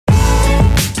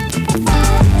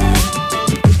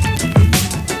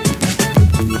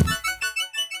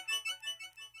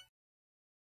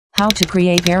How to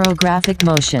create arrow graphic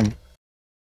motion.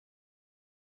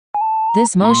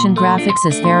 This motion graphics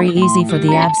is very easy for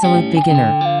the absolute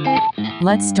beginner.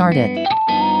 Let's start it.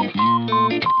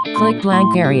 Click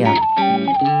blank area.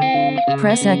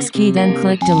 Press X key, then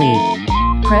click delete.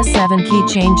 Press 7 key,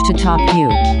 change to top view.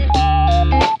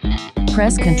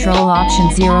 Press Ctrl Option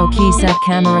 0 key, set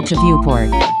camera to viewport.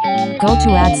 Go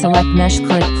to add, select mesh,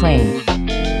 click plane.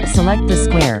 Select the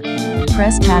square.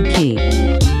 Press tab key.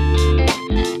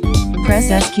 Press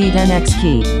S key, then X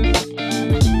key.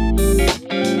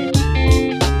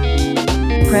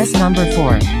 Press number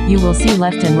 4. You will see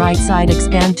left and right side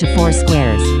expand to 4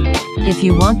 squares. If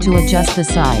you want to adjust the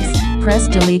size, press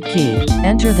delete key.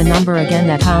 Enter the number again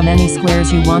at how many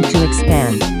squares you want to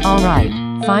expand. Alright,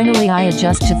 finally I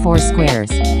adjust to 4 squares.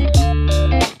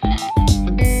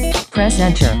 Press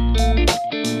enter.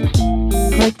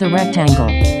 Click the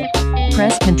rectangle.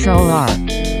 Press Ctrl R.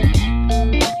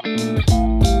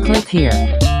 Click here.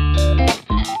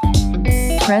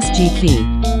 Press G key.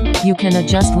 You can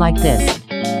adjust like this.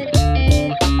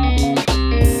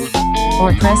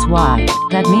 Or press Y,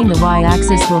 that mean the Y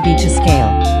axis will be to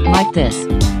scale, like this.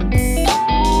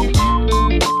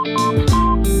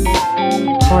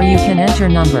 Or you can enter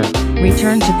number,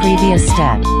 return to previous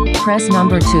step, press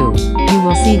number 2, you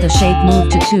will see the shape move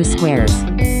to 2 squares.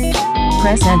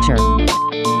 Press enter.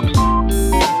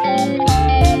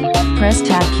 Press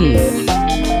tab key.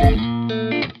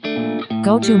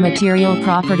 Go to Material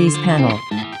Properties panel.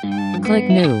 Click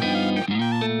New.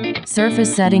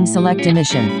 Surface setting, select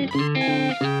emission.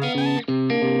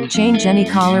 Change any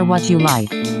color what you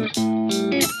like.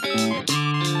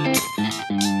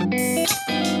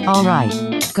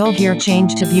 Alright, go here,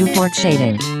 change to viewport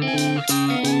shading.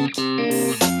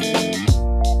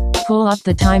 Pull up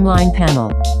the timeline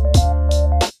panel.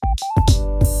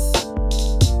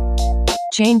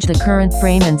 Change the current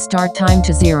frame and start time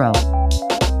to 0.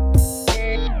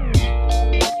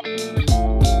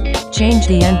 Change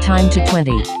the end time to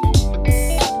 20.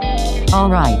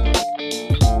 Alright.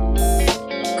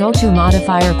 Go to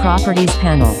Modifier Properties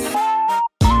panel.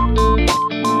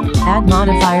 Add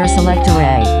modifier, select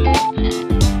array.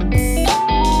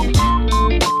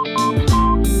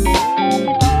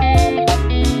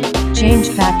 Change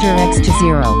factor X to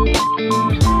 0.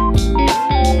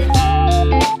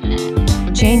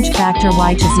 Change factor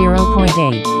Y to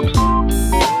 0.8.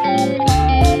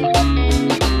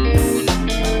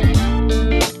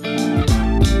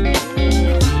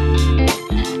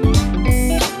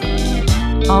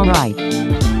 Alright.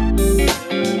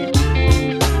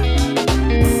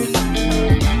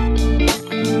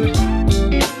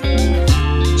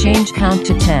 Change count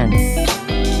to 10.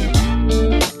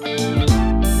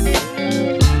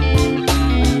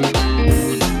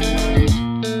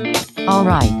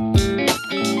 Alright.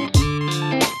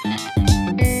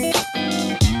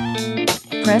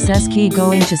 Press S key,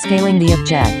 going to scaling the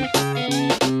object.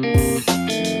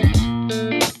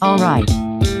 Alright.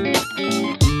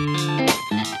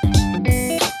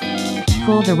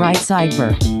 Pull the right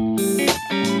sidebar.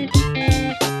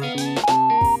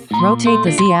 Rotate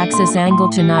the Z-axis angle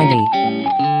to 90.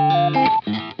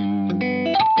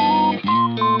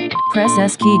 Press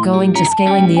S key, going to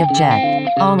scaling the object.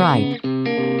 Alright.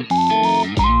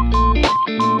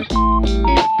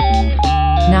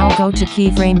 Now go to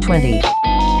keyframe 20.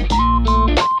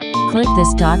 Click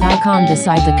this dot icon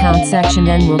beside the count section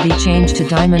and will be changed to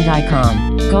diamond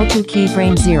icon. Go to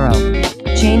keyframe 0.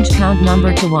 Change count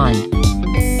number to 1.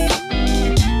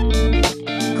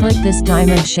 Click this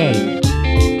diamond shape.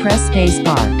 Press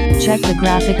spacebar. Check the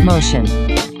graphic motion.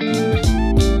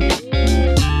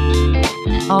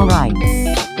 Alright.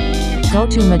 Go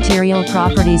to Material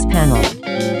Properties panel.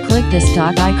 Click this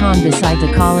dot icon beside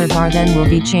the color bar, then will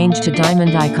be changed to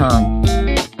diamond icon.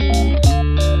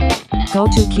 Go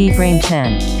to keyframe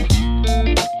 10.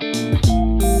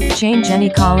 Change any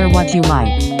color what you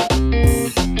like.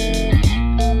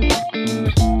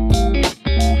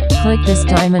 Click this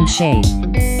diamond shape.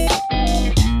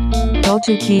 Go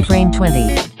to keyframe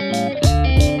 20.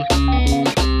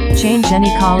 Change any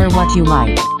color what you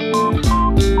like.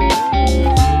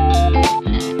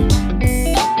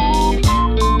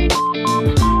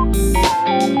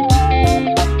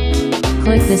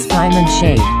 Click this diamond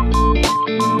shape.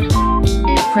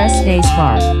 Press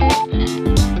spacebar.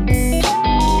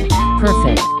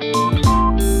 Perfect.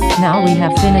 Now we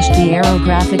have finished the arrow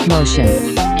graphic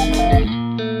motion.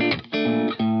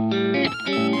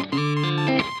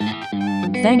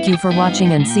 Thank you for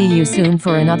watching and see you soon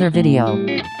for another video.